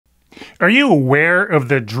Are you aware of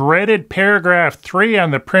the dreaded paragraph 3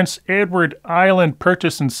 on the Prince Edward Island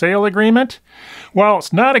purchase and sale agreement? Well,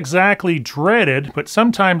 it's not exactly dreaded, but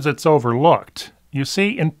sometimes it's overlooked. You see,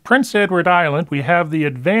 in Prince Edward Island, we have the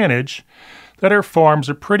advantage that our forms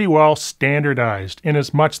are pretty well standardized, in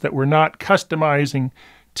as much that we're not customizing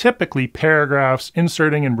typically paragraphs,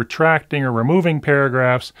 inserting and retracting or removing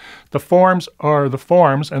paragraphs. The forms are the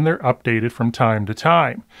forms, and they're updated from time to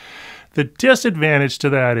time. The disadvantage to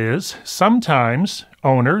that is sometimes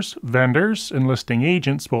owners, vendors, and listing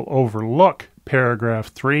agents will overlook paragraph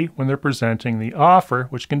 3 when they're presenting the offer,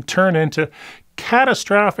 which can turn into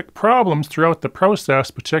catastrophic problems throughout the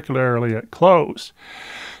process, particularly at close.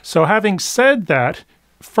 So having said that,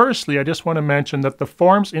 firstly, I just want to mention that the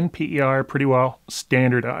forms in PEI are pretty well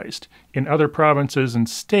standardized. In other provinces and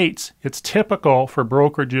states, it's typical for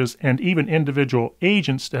brokerages and even individual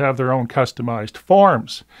agents to have their own customized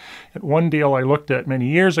forms. At one deal I looked at many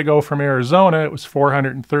years ago from Arizona, it was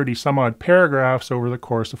 430 some odd paragraphs over the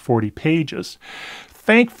course of 40 pages.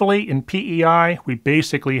 Thankfully, in PEI, we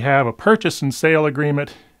basically have a purchase and sale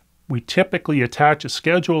agreement. We typically attach a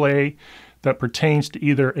Schedule A that pertains to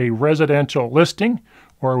either a residential listing,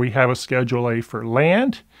 or we have a Schedule A for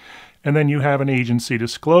land, and then you have an agency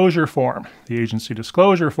disclosure form. The agency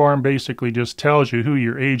disclosure form basically just tells you who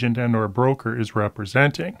your agent and or broker is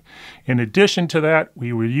representing. In addition to that,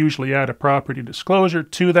 we would usually add a property disclosure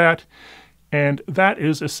to that, and that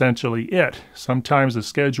is essentially it. Sometimes the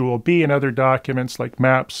Schedule B and other documents like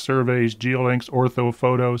maps, surveys, geolinks, ortho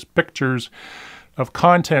photos, pictures of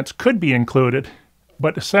contents could be included,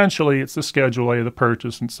 but essentially it's the Schedule A, the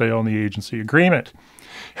purchase and sale, and the agency agreement.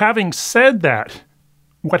 Having said that,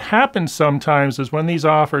 what happens sometimes is when these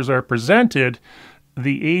offers are presented,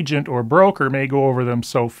 the agent or broker may go over them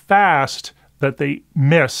so fast that they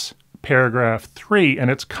miss paragraph 3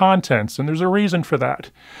 and its contents, and there's a reason for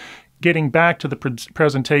that. Getting back to the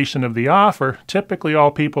presentation of the offer, typically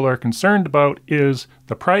all people are concerned about is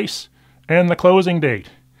the price and the closing date.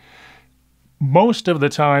 Most of the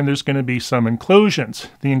time, there's going to be some inclusions.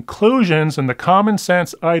 The inclusions and the common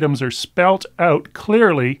sense items are spelt out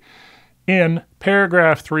clearly in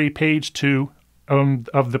paragraph 3, page 2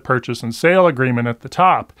 of the purchase and sale agreement at the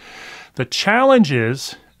top. The challenge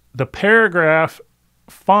is the paragraph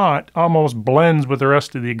font almost blends with the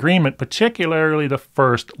rest of the agreement, particularly the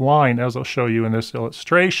first line, as I'll show you in this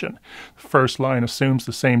illustration. The first line assumes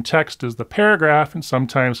the same text as the paragraph and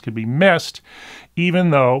sometimes could be missed,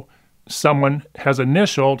 even though someone has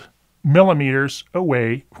initialed millimeters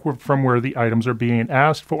away from where the items are being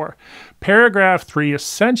asked for. Paragraph 3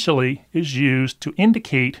 essentially is used to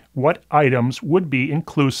indicate what items would be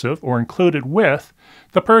inclusive or included with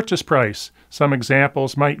the purchase price. Some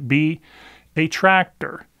examples might be a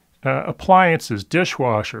tractor, appliances,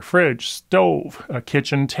 dishwasher, fridge, stove, a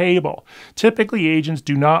kitchen table. Typically, agents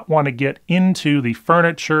do not want to get into the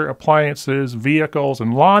furniture, appliances, vehicles,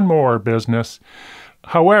 and lawnmower business.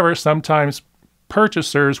 However, sometimes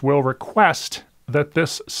purchasers will request that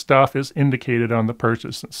this stuff is indicated on the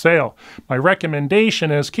purchase and sale. My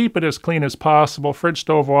recommendation is keep it as clean as possible. Fridge,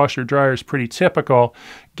 stove, washer, dryer is pretty typical.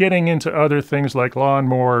 Getting into other things like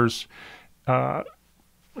lawnmowers,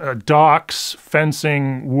 docks,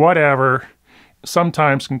 fencing, whatever,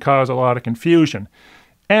 sometimes can cause a lot of confusion.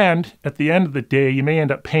 And at the end of the day, you may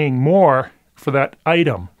end up paying more for that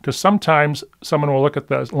item, because sometimes someone will look at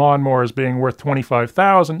the lawnmower as being worth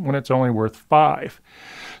 $25,000 when it's only worth $5,000.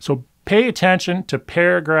 So pay attention to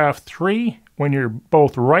paragraph 3 when you're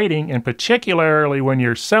both writing and particularly when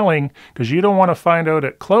you're selling, because you don't want to find out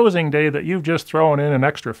at closing day that you've just thrown in an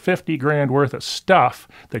extra 50 grand worth of stuff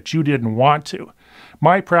that you didn't want to.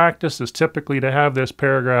 My practice is typically to have this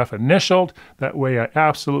paragraph initialed. That way I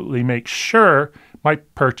absolutely make sure my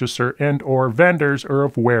purchaser and or vendors are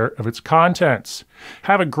aware of its contents.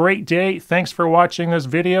 Have a great day. Thanks for watching this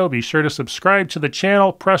video. Be sure to subscribe to the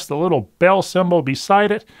channel, press the little bell symbol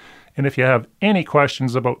beside it, and if you have any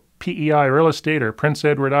questions about PEI real estate or Prince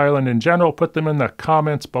Edward Island in general, put them in the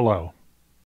comments below.